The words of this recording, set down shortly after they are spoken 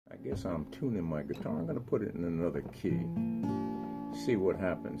guess I'm tuning my guitar. I'm going to put it in another key. See what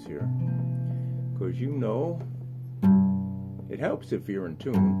happens here. Because you know, it helps if you're in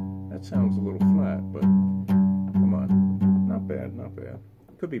tune. That sounds a little flat, but come on. Not bad, not bad.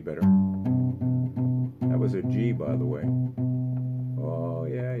 Could be better. That was a G, by the way. Oh,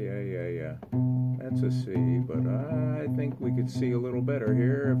 yeah. That's a C, but I think we could see a little better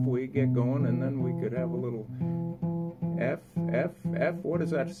here if we get going, and then we could have a little F. What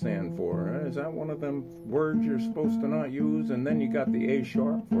does that stand for? Is that one of them words you're supposed to not use? And then you got the A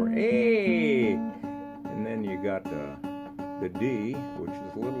sharp for A, and then you got the D, which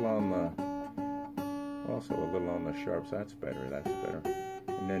is a little on the, also a little on the sharps. That's better.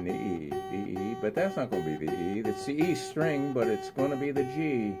 And then the E, but that's not going to be the E. It's the E string, but it's going to be the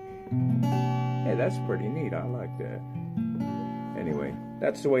G. Hey, that's pretty neat. I like that. Anyway,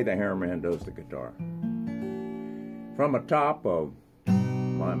 that's the way the Hairman does the guitar. From atop of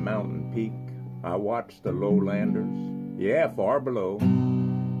my mountain peak, I watch the lowlanders, yeah, far below,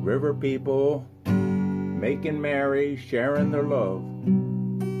 river people making merry, sharing their love.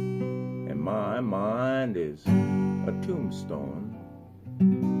 And my mind is a tombstone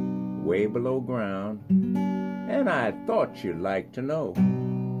way below ground, and I thought you'd like to know.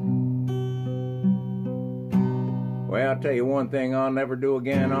 Well, I'll tell you one thing I'll never do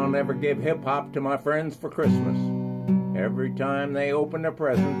again. I'll never give hip-hop to my friends for Christmas. Every time they open their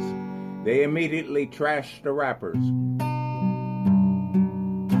presents, they immediately trash the rappers.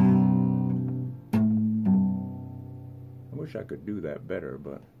 I wish I could do that better,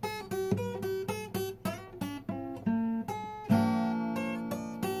 but...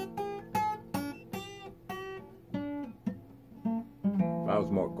 if I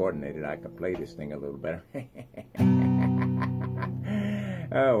was more coordinated, I could play this thing a little better.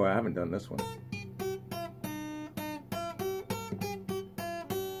 Oh, well, I haven't done this one.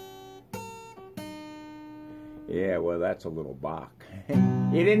 Yeah, well, that's a little Bach.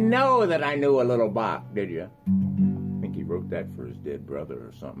 You didn't know that I knew a little Bach, did you? I think he wrote that for his dead brother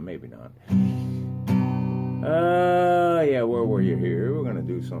or something. Maybe not. Yeah, where were you here? We're going to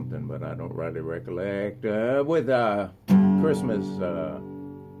do something, but I don't really recollect. With Christmas,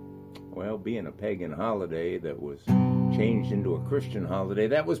 well, being a pagan holiday that was changed into a Christian holiday.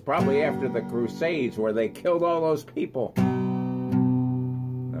 That was probably after the Crusades where they killed all those people.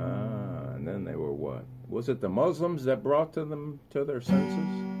 And then they were what? Was it the Muslims that brought them to their senses?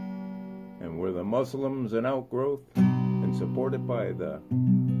 And were the Muslims an outgrowth and supported by the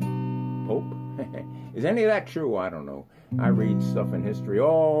Pope? Is any of that true? I don't know. I read stuff in history,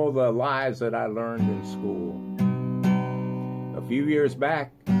 all the lies that I learned in school. A few years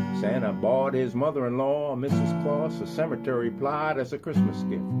back, Santa bought his mother-in-law, Mrs. Claus, a cemetery plot as a Christmas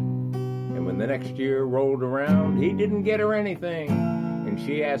gift. And when the next year rolled around, he didn't get her anything. And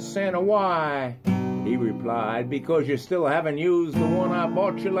she asked Santa why. He replied, because you still haven't used the one I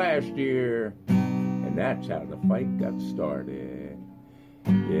bought you last year. And that's how the fight got started.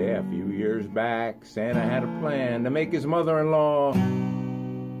 Yeah, a few years back, Santa had a plan to make his mother-in-law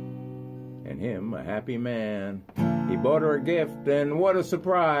and him a happy man. He bought her a gift, and what a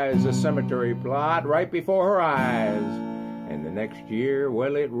surprise, a cemetery plot right before her eyes. And the next year,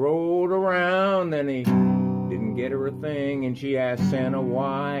 well, it rolled around, and he didn't get her a thing, and she asked Santa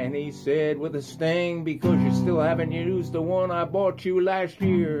why, and he said with a sting, because you still haven't used the one I bought you last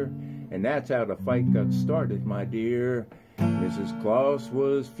year. And that's how the fight got started, my dear. Mrs. Claus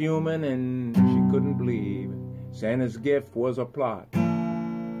was fuming, and she couldn't believe Santa's gift was a plot,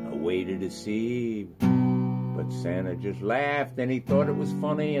 a way to deceive. But Santa just laughed, and he thought it was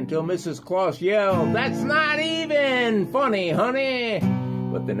funny until Mrs. Claus yelled, "That's not even funny, honey!"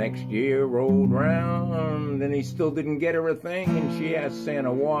 But the next year rolled round, and he still didn't get her a thing, and she asked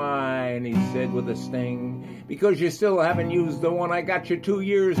Santa why, and he said with a sting, "Because you still haven't used the one I got you 2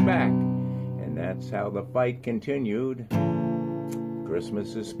 years back." And that's how the fight continued.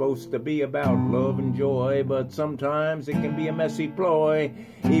 Christmas is supposed to be about love and joy, but sometimes it can be a messy ploy.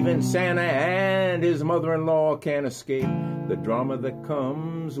 Even Santa and his mother-in-law can't escape the drama that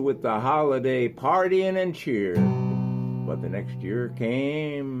comes with the holiday partying and cheer. But the next year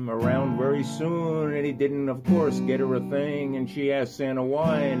came around very soon, and he didn't, of course, get her a thing. And she asked Santa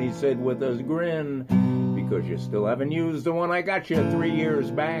why, and he said with a grin, "Because you still haven't used the one I got you 3 years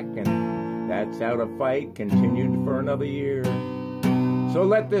back." And that's how the fight continued for another year. So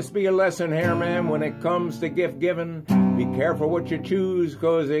let this be a lesson, Hairman, when it comes to gift giving. Be careful what you choose,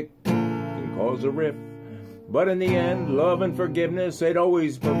 'cause it can cause a rift. But in the end, love and forgiveness, it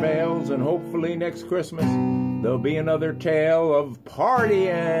always prevails. And hopefully next Christmas, there'll be another tale of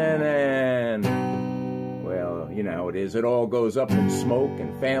partying and, well, you know how it is. It all goes up in smoke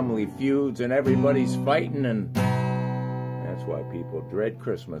and family feuds and everybody's fighting, and that's why people dread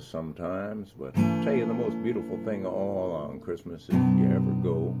Christmas sometimes. But I'll tell you the most beautiful thing of all on Christmas is if you ever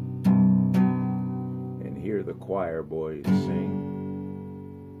go and hear the choir boys sing.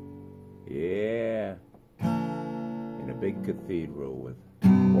 Yeah, in a big cathedral with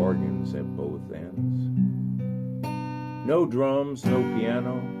organs at both ends. No drums, no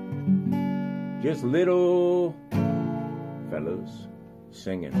piano, just little fellas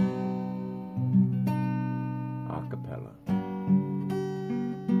singing a cappella.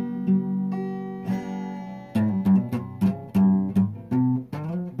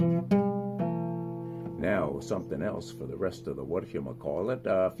 Now, something else for the rest of the whatchamacallit.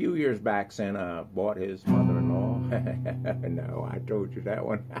 A few years back, Santa bought his mother-in-law. No, I told you that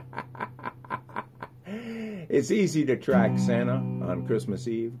one. It's easy to track Santa on Christmas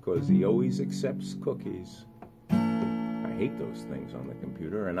Eve because he always accepts cookies. I hate those things on the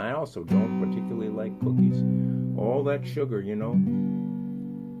computer, and I also don't particularly like cookies. All that sugar, you know.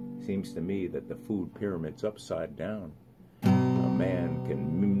 Seems to me that the food pyramid's upside down. A man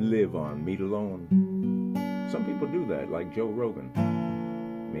can live on meat alone. Some people do that, like Joe Rogan.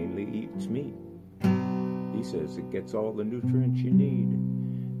 Mainly eats meat. He says it gets all the nutrients you need.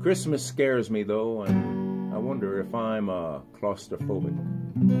 Christmas scares me, though, and I wonder if I'm claustrophobic.